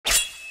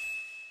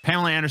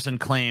Pamela Anderson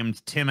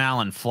claimed Tim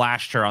Allen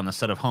flashed her on the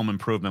set of Home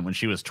Improvement when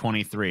she was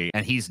 23,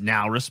 and he's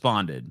now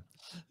responded.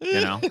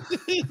 You know,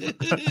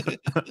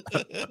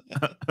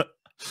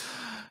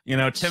 you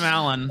know, Tim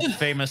Allen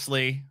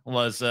famously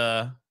was,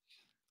 I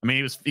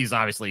mean, he's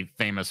obviously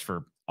famous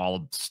for all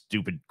the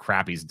stupid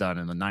crap he's done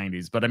in the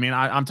 90s. But I mean,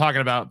 I'm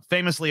talking about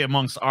famously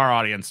amongst our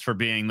audience for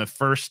being the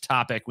first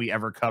topic we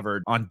ever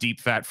covered on Deep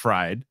Fat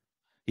Fried.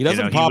 He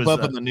doesn't pop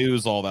up in the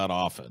news all that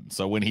often.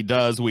 So when he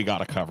does, we got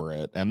to cover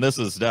it. And this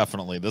is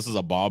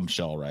a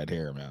bombshell right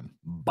here, man.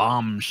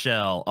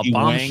 Bombshell. A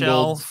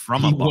bombshell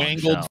from a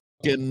bombshell.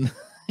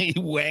 He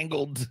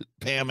wangled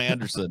Pam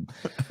Anderson.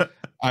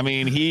 I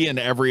mean, he and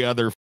every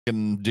other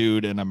fucking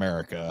dude in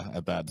America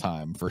at that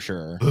time, for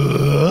sure.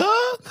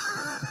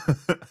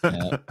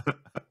 Yeah.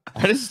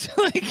 I just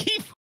like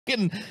he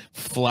fucking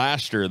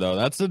flashed her though.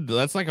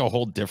 That's like a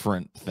whole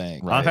different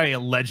thing. Right? I thought he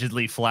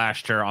allegedly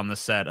flashed her on the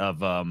set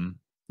of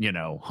you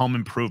know, Home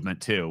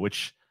Improvement too,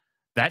 which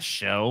that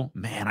show,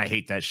 man, I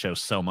hate that show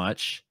so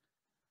much.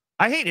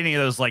 I hate any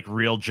of those like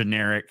real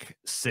generic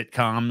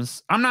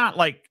sitcoms. I'm not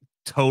like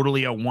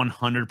totally a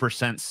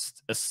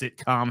 100% a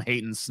sitcom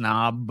hating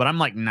snob, but I'm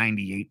like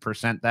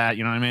 98% that,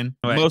 you know what I mean?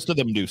 Most of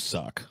them do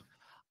suck.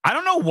 I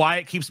don't know why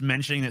it keeps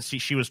mentioning that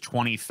she was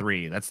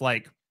 23. That's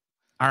like,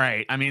 all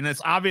right. I mean,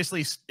 it's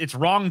obviously, it's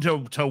wrong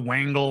to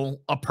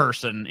wangle a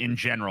person in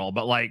general,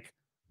 but like,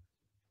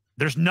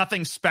 there's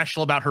nothing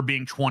special about her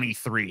being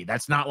 23.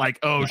 That's not like,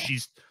 oh,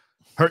 she's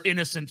her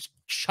innocent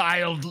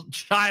child's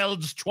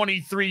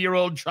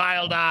 23-year-old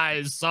child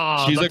eyes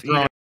saw. She's a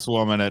grown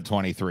woman at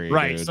 23.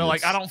 Right. Dude. So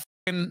like, I don't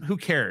fucking, who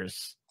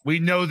cares? We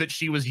know that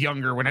she was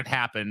younger when it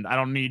happened. I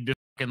don't need to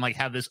fucking like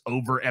have this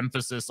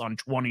overemphasis on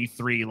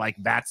 23. Like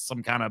that's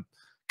some kind of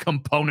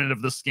component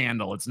of the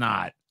scandal. It's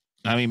not.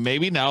 I mean,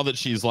 maybe now that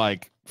she's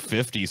like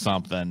 50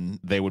 something,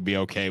 they would be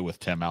okay with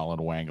Tim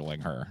Allen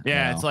wangling her.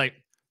 Yeah. You know? It's like,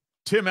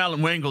 Tim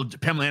Allen wangled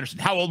Pamela Anderson.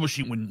 How old was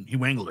she when he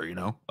wangled her, you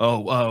know?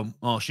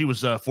 Oh, she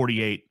was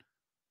 48.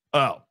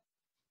 Oh,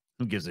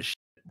 who gives a shit?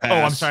 Pass. Oh,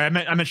 I'm sorry.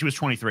 I meant she was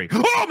 23.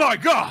 Oh my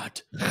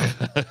God!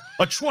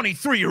 A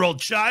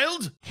 23-year-old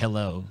child?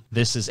 Hello,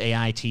 this is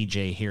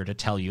AITJ here to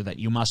tell you that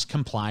you must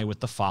comply with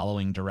the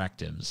following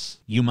directives.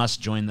 You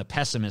must join the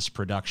Pessimist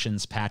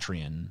Productions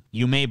Patreon.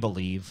 You may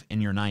believe,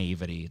 in your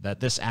naivety, that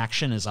this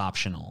action is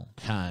optional.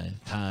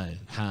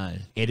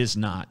 It is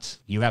not.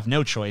 You have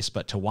no choice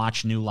but to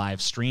watch new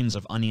live streams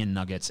of Onion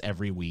Nuggets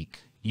every week.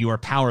 You are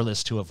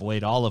powerless to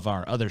avoid all of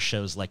our other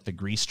shows like The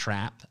Grease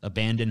Trap,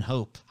 Abandon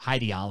Hope,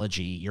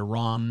 Ideology, You're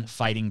Wrong,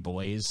 Fighting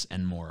Boys,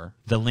 and more.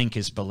 The link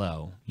is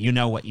below. You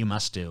know what you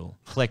must do.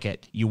 Click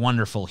it, you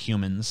wonderful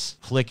humans.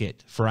 Click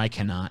it, for I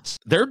cannot.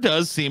 There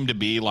does seem to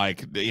be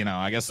like, you know,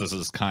 I guess this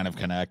is kind of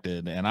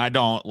connected, and I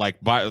don't like,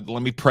 let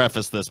me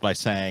preface this by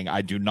saying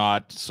I do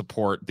not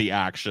support the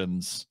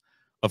actions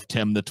of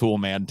Tim the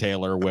Toolman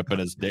Taylor whipping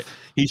his dick.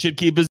 He should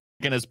keep his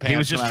in his pants. He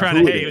was just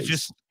trying to. Hey,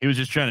 he was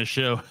just trying to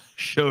show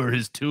her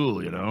his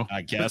tool. You know.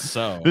 I guess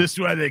so. This is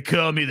why they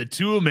call me the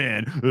Tool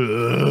Man.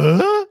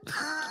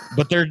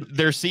 But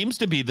there seems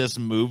to be this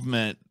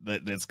movement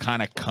that's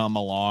kind of come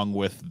along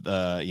with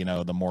you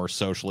know, the more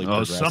socially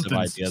progressive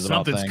ideas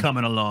about things. Something's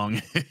coming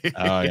along.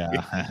 Oh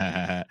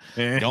yeah.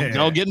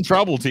 Don't get in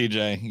trouble,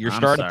 TJ. You're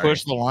starting to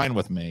push the line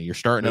with me. You're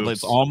starting to.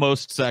 It's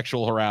almost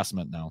sexual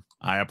harassment now.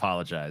 I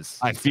apologize.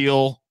 I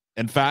feel.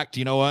 In fact,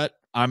 you know what?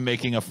 I'm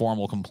making a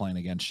formal complaint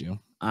against you.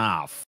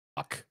 Ah,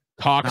 fuck.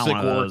 Toxic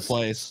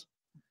workplace.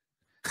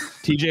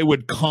 TJ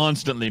would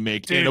constantly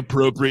make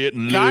inappropriate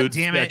and lewd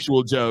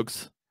sexual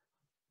jokes.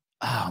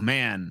 Oh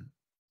man.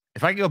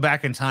 If I could go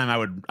back in time,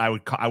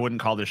 I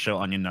wouldn't call this show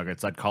Onion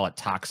Nuggets. I'd call it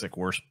Toxic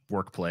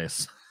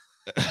Workplace.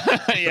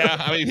 Yeah,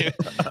 I mean,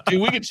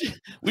 dude,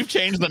 we've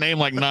changed the name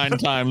like 9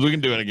 times. We can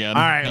do it again.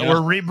 All right, we're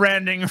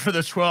rebranding for the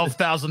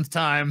 12,000th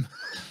time.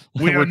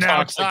 We are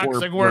now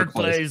Toxic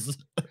Workplace.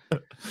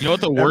 You know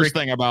what the worst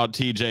thing about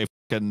TJ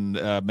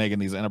making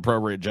these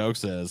inappropriate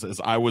jokes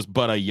is I was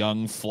but a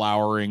young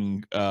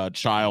flowering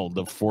child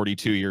of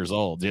 42 years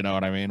old. You know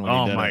what I mean?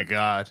 Oh my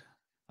God.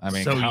 I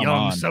mean, so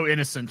young, so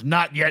innocent,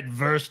 not yet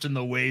versed in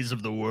the ways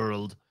of the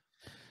world.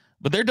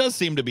 But there does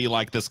seem to be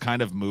like this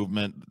kind of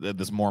movement,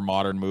 this more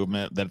modern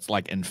movement that's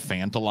like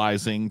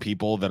infantilizing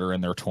people that are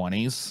in their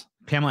 20s.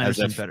 Pamela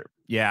Anderson's better.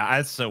 Yeah,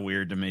 that's so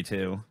weird to me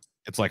too.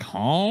 It's like,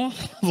 huh?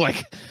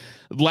 Like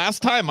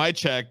last time I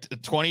checked,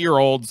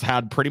 20-year-olds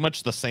had pretty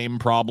much the same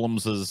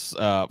problems as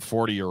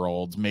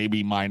 40-year-olds,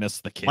 maybe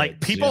minus the kids. Like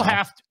people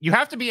you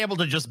have to be able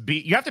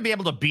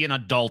to be an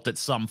adult at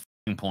some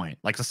point.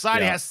 Like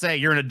society has to say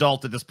you're an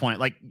adult at this point.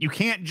 Like you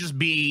can't just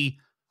be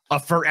a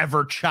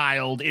forever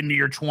child into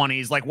your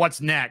 20s. Like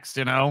what's next,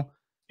 you know?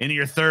 Into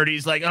your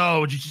 30s, like,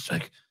 oh, just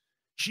like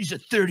she's a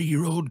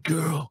 30-year-old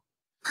girl.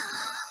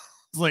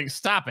 It's like,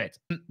 stop it.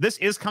 This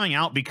is coming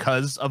out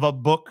because of a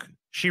book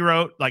she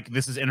wrote. Like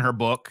this is in her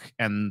book,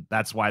 and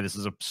that's why this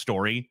is a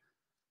story.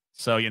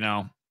 So, you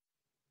know,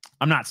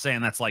 I'm not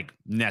saying that's like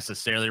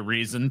necessarily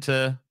reason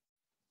to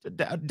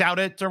doubt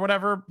it or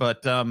whatever,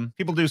 but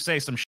people do say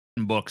some shit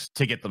in books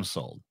to get them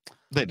sold.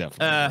 They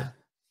definitely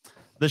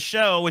The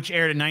show, which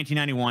aired in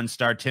 1991,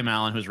 starred Tim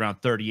Allen, who was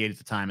around 38 at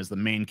the time, as the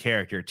main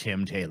character,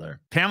 Tim Taylor.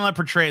 Pamela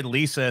portrayed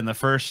Lisa in the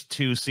first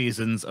 2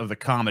 seasons of the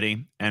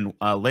comedy and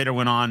later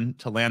went on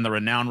to land the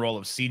renowned role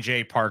of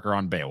C.J. Parker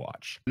on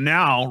Baywatch.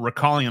 Now,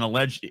 recalling an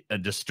alleged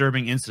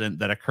disturbing incident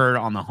that occurred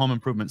on the Home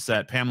Improvement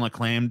set, Pamela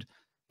claimed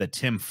that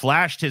Tim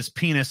flashed his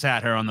penis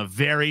at her on the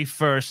very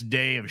first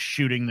day of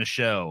shooting the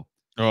show.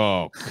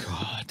 Oh,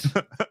 God.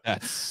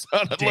 That's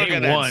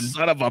Day one.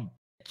 Son of a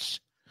bitch.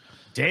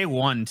 Day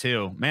 1,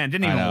 too. Man,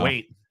 didn't even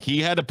wait. He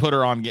had to put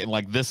her on getting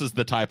like, this is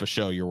the type of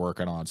show you're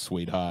working on,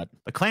 sweetheart.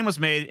 The claim was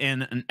made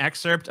in an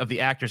excerpt of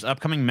the actor's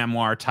upcoming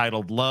memoir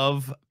titled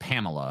Love,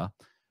 Pamela,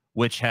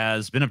 which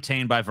has been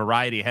obtained by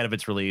Variety ahead of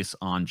its release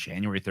on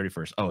January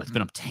 31st. Oh, it's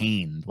been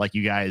obtained. Like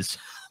you guys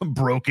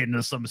broke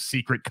into some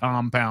secret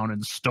compound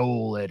and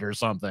stole it or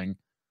something.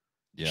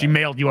 Yeah. She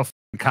mailed you a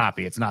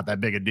copy. It's not that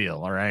big a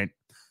deal, all right?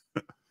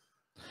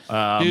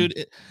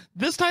 Dude,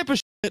 this type of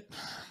shit,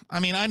 I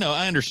mean, I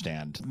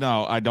understand.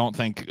 No, I don't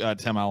think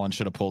Tim Allen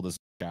should have pulled this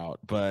out,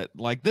 but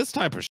like this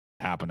type of shit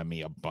happened to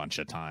me a bunch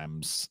of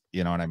times.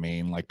 You know what I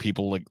mean? Like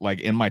people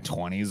like in my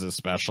 20s,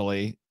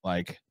 especially,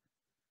 like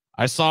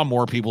I saw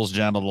more people's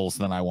genitals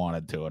than I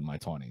wanted to in my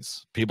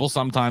 20s. People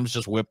sometimes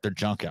just whip their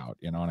junk out.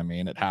 You know what I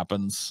mean? It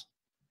happens.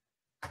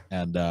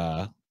 And,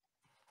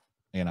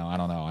 you know, I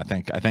don't know. I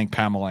think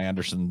Pamela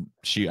Anderson,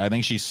 I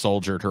think she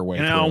soldiered her way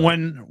through. You know,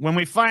 when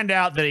we find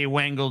out that he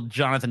wangled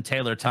Jonathan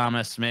Taylor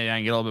Thomas, maybe I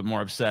can get a little bit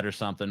more upset or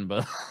something.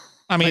 But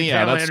I mean,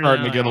 yeah, that's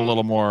starting to get a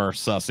little more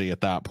sussy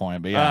at that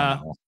point. But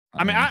yeah,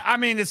 I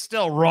mean, it's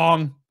still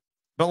wrong.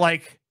 But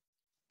like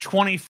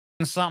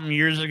 20-something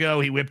years ago,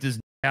 he whipped his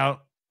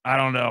out. I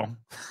don't know.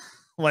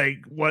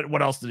 Like,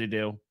 what else did he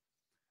do?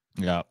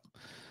 Yeah.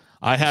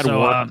 I had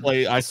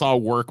I saw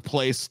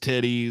workplace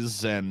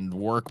titties and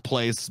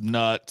workplace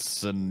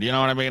nuts, and you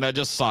know what I mean. I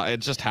just saw it.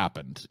 Just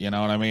happened. You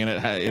know what I mean.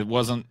 It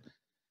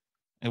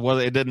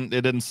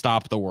didn't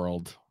stop the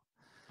world.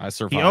 I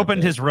survived. He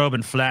opened his robe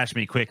and flashed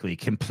me quickly,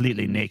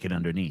 completely naked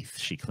underneath.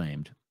 She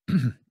claimed.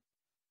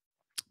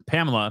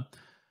 Pamela,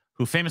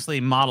 who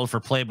famously modeled for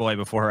Playboy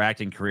before her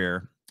acting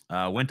career,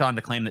 went on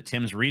to claim that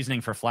Tim's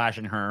reasoning for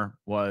flashing her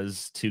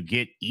was to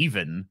get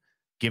even,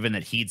 given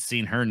that he'd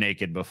seen her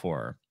naked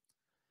before.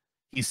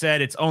 He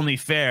said, "It's only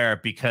fair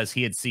because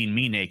he had seen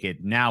me naked.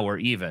 Now we're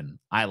even."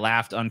 I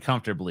laughed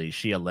uncomfortably,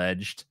 she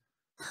alleged.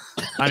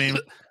 I mean,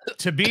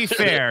 to be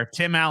fair,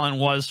 Tim Allen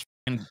was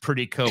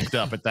pretty coked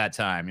up at that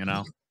time, you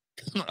know?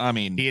 I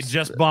mean, he had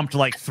just bumped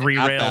like 3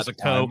 rails of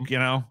coke, you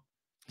know?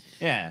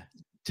 Yeah.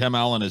 Tim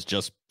Allen is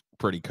just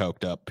pretty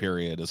coked up,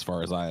 period, as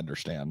far as I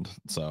understand.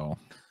 So,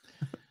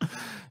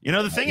 you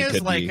know, the thing is,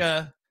 like,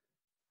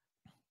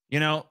 you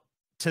know,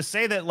 to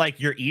say that, like,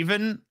 you're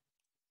even...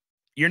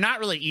 You're not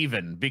really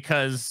even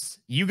because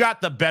you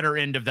got the better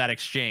end of that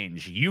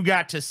exchange. You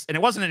got to, and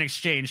it wasn't an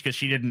exchange because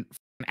she didn't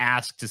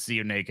ask to see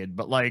you naked,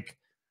 but like,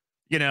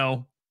 you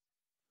know,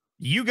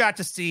 you got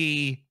to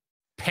see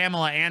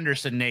Pamela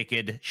Anderson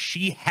naked.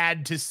 She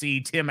had to see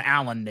Tim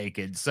Allen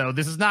naked. So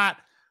this is not,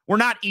 we're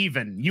not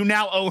even. You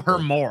now owe her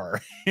more.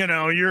 You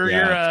know,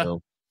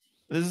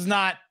 this is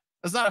not,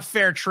 it's not a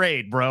fair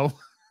trade, bro.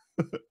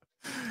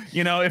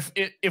 You know,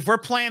 if we're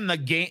playing the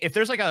game, if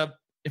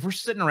we're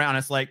sitting around,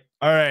 it's like,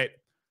 all right,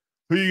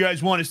 who you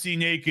guys want to see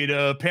naked?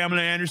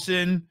 Pamela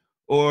Anderson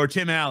or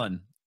Tim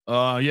Allen?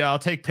 Yeah, I'll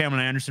take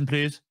Pamela Anderson,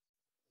 please.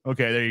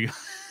 Okay, there you go.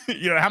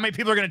 You know, how many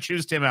people are going to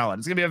choose Tim Allen?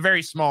 It's going to be a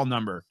very small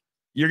number.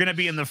 You're going to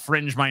be in the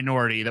fringe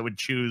minority that would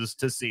choose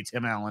to see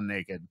Tim Allen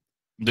naked.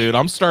 Dude,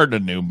 I'm starting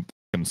a new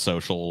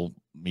social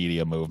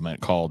media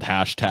movement called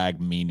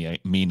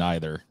 #Me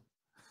Neither.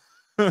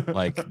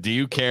 Like, do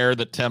you care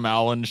that Tim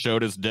Allen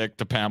showed his dick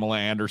to Pamela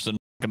Anderson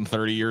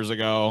 30 years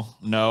ago?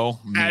 No,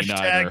 me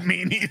neither.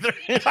 Me neither.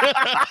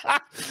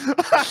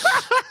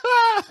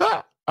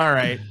 All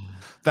right,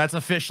 that's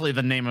officially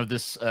the name of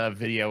this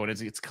video when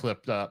it's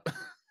clipped up.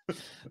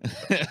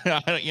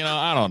 You know,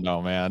 I don't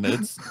know, man.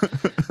 It's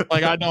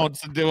like,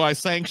 do I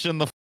sanction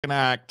the fucking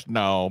act?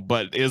 No,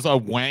 but is a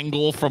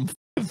wangle from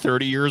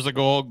 30 years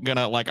ago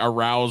gonna like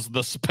arouse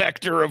the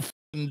specter of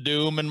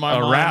doom in my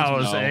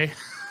mind? No. Eh?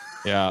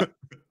 Yeah.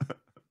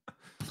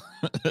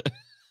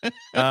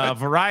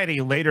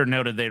 Variety later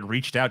noted they'd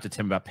reached out to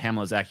Tim about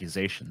Pamela's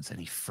accusations, and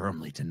he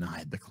firmly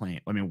denied the claim.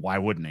 I mean, why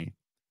wouldn't he?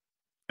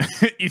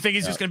 You think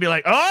he's just going to be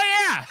like,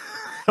 oh, yeah,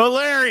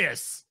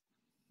 hilarious.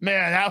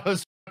 Man, that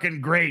was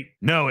fucking great.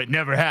 No, it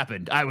never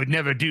happened. I would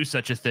never do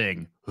such a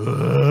thing.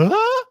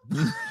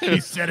 He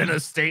said in a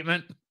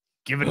statement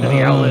given to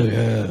the outlet.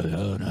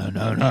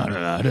 No,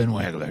 I didn't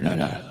waggle her.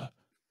 No.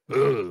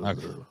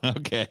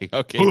 Okay,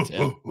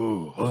 Tim.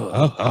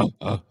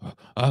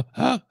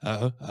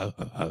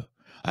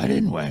 I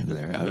didn't wangle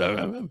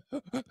her.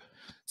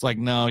 It's like,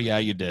 no, yeah,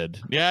 you did.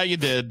 Yeah, you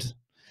did.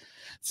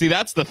 See,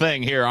 that's the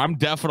thing here. I'm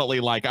definitely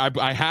like, I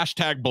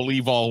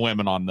 #believe all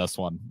women on this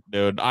one,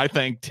 dude. I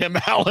think Tim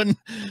Allen,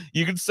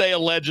 you can say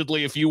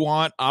allegedly if you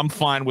want. I'm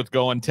fine with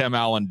going Tim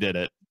Allen did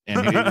it.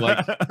 And he,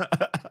 like,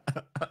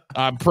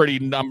 I'm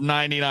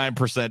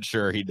 99%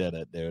 sure he did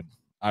it, dude.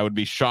 I would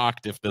be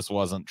shocked if this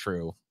wasn't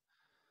true.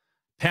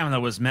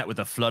 Pamela was met with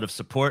a flood of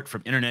support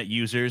from internet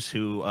users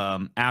who,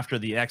 after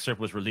the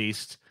excerpt was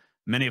released,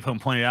 many of whom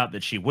pointed out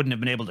that she wouldn't have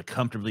been able to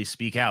comfortably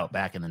speak out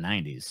back in the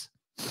 90s.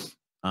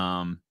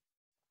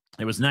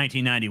 It was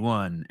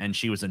 1991, and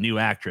she was a new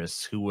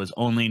actress who was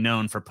only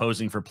known for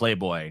posing for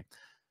Playboy.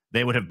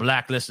 They would have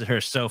blacklisted her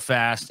so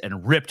fast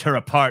and ripped her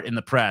apart in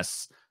the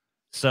press.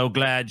 So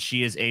glad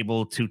she is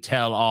able to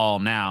tell all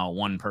now,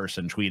 one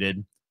person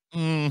tweeted.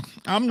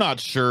 I'm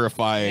not sure if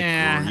I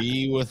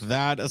agree with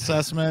that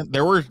assessment.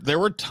 There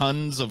were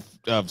tons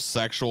of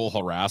sexual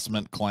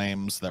harassment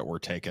claims that were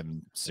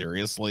taken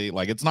seriously.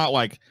 Like, it's not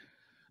like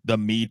the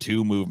Me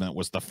Too movement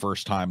was the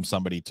first time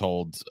somebody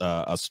told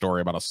a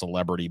story about a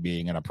celebrity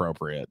being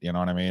inappropriate. You know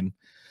what I mean?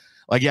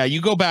 Like, yeah,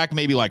 you go back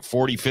maybe like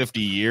 40,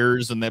 50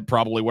 years and they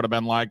probably would have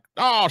been like,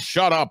 oh,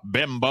 shut up,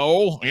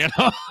 bimbo. You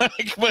know,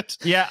 but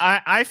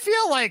yeah, I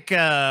feel like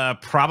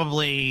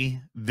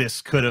probably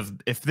this could have,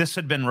 if this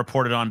had been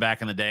reported on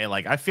back in the day,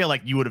 like I feel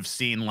like you would have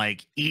seen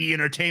like E!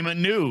 Entertainment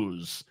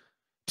News,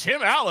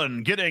 Tim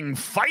Allen getting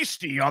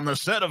feisty on the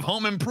set of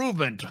Home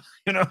Improvement,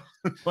 you know,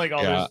 like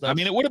all this stuff. I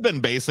mean, it would have been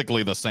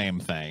basically the same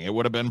thing. It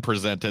would have been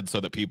presented so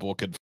that people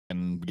could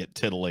get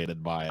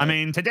titillated by it. I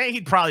mean, today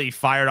he'd probably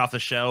fired off the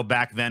show.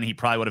 Back then, he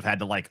probably would have had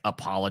to like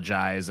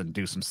apologize and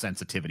do some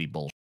sensitivity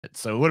bullshit.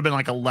 So it would have been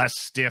like a less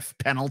stiff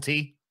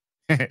penalty.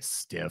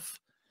 Stiff.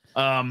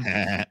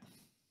 Yeah,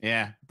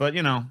 but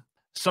you know,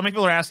 some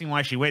people are asking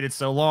why she waited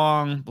so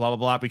long, blah blah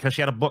blah, because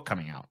she had a book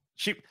coming out.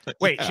 She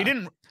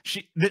didn't.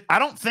 I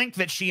don't think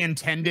that she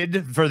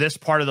intended for this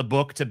part of the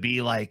book to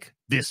be like,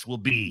 this will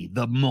be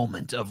the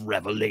moment of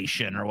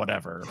revelation or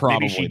whatever.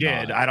 Probably maybe she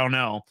did. not. I don't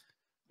know.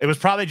 It was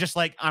probably just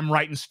like, I'm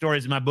writing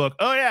stories in my book.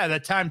 Oh yeah,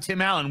 that time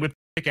Tim Allen whipped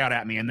the dick out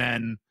at me, and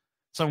then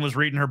someone was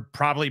reading her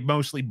probably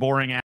mostly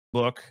boring ass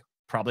book,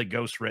 probably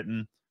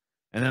ghostwritten,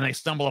 and then they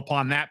stumble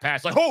upon that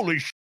pass like, holy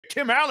shit,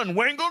 Tim Allen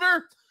wangled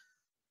her.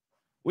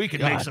 We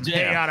could make some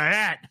hay out of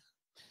that.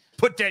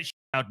 Put that shit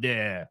out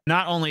there.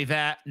 Not only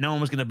that, no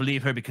one was going to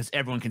believe her because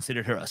everyone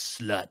considered her a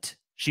slut.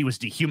 She was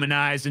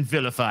dehumanized and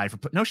vilified for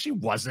no, she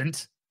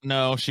wasn't.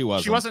 No, she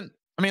wasn't. She wasn't.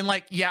 I mean,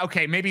 like, yeah,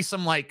 okay, maybe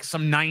some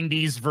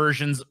 90s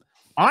versions.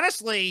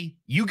 Honestly,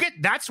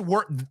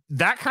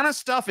 that kind of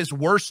stuff is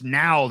worse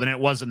now than it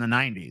was in the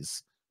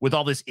 90s with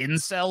all this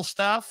incel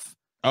stuff.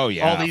 Oh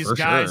yeah, all these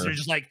guys are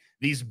just like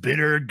these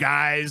bitter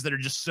guys that are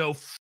just so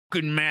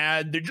fucking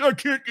mad. They're just, I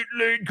can't get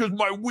laid because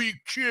my weak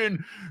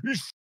chin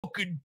is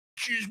fucking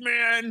bitches,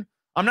 man.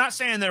 I'm not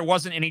saying there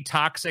wasn't any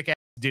toxic ass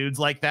dudes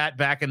like that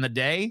back in the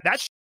day.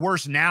 That's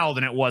worse now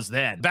than it was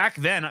then. Back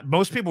then,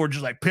 most people were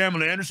just like,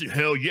 Pamela Anderson,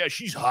 hell yeah,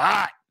 she's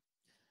hot.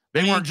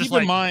 They weren't just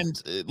keep in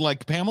mind,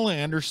 like Pamela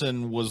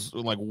Anderson was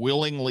like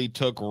willingly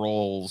took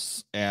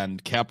roles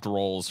and kept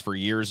roles for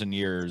years and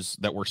years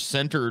that were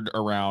centered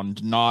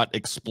around not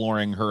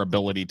exploring her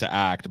ability to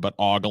act, but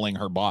ogling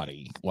her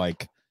body.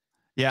 Like,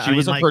 yeah, she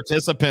was a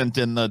participant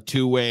in the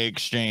two-way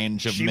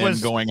exchange of men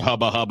going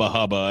hubba hubba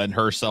hubba and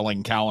her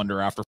selling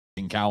calendar after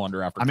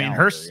calendar after. I mean,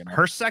 calendar,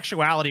 her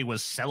sexuality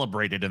was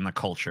celebrated in the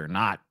culture,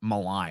 not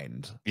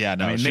maligned. Yeah,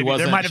 no, I mean, she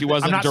wasn't. She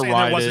wasn't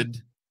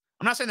derided.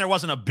 I'm not saying there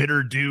wasn't a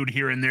bitter dude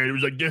here and there. It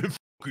was like,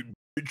 fucking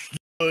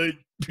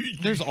bitch.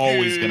 There's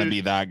always going to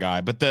be that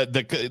guy, but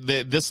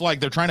this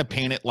like they're trying to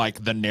paint it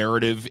like the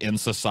narrative in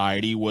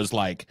society was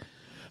like,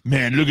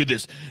 man, look at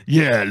this.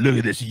 Yeah, look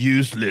at this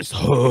useless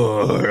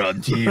whore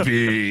on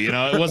TV. You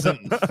know, it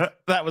wasn't.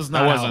 That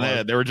wasn't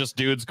it. There were just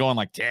dudes going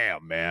like,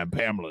 damn, man,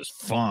 Pamela's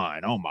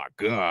fine. Oh my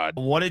god.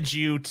 What did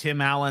you,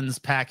 Tim Allen's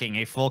packing?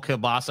 A full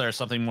kielbasa or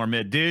something more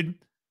mid, dude?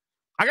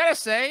 I gotta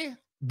say,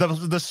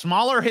 the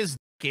smaller his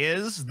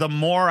is, the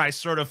more I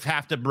sort of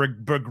have to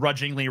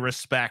begrudgingly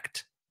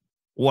respect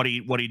what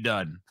he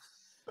done.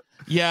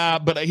 Yeah,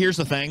 but here's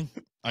the thing.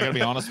 I gotta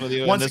be honest with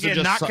you. Once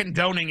again, not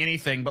condoning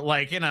anything, but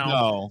like, you know,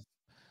 no.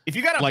 If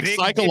you got a like big,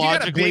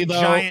 psychologically, though,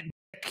 giant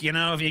dick, you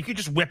know, if you could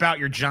just whip out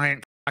your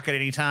giant cock at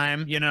any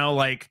time, you know,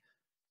 like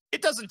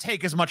it doesn't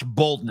take as much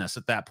boldness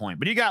at that point.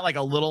 But you got like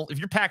a little, if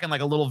you're packing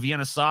like a little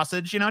Vienna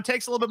sausage, you know, it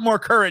takes a little bit more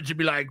courage to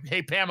be like,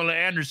 hey, Pamela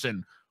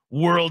Anderson,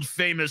 world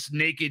famous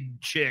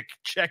naked chick,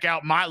 check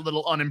out my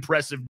little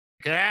unimpressive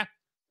dick, eh?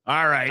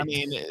 All right. I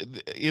mean,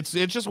 it's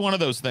just one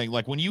of those things.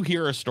 Like when you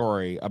hear a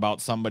story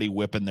about somebody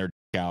whipping their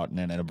dick out in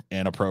an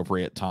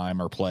inappropriate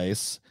time or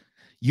place,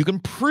 you can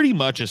pretty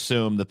much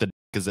assume that the dick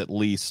is at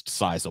least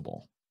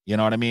sizable. You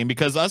know what I mean?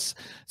 Because us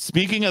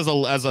speaking as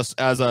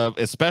a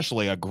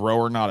especially a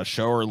grower, not a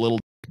shower, little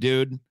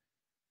dude.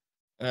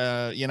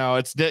 You know,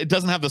 it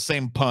doesn't have the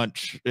same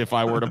punch if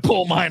I were to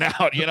pull mine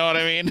out. You know what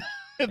I mean?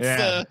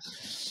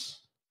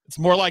 It's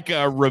more like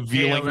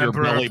revealing your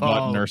belly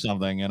button or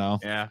something, you know?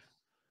 Yeah.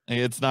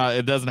 It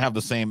doesn't have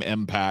the same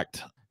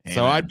impact. Amen.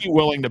 So I'd be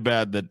willing to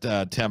bet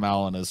that Tim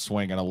Allen is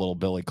swinging a little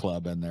billy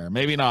club in there.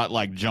 Maybe not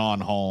like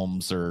John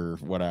Holmes or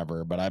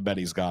whatever, but I bet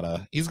he got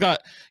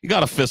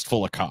a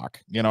fistful of cock.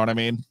 You know what I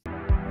mean?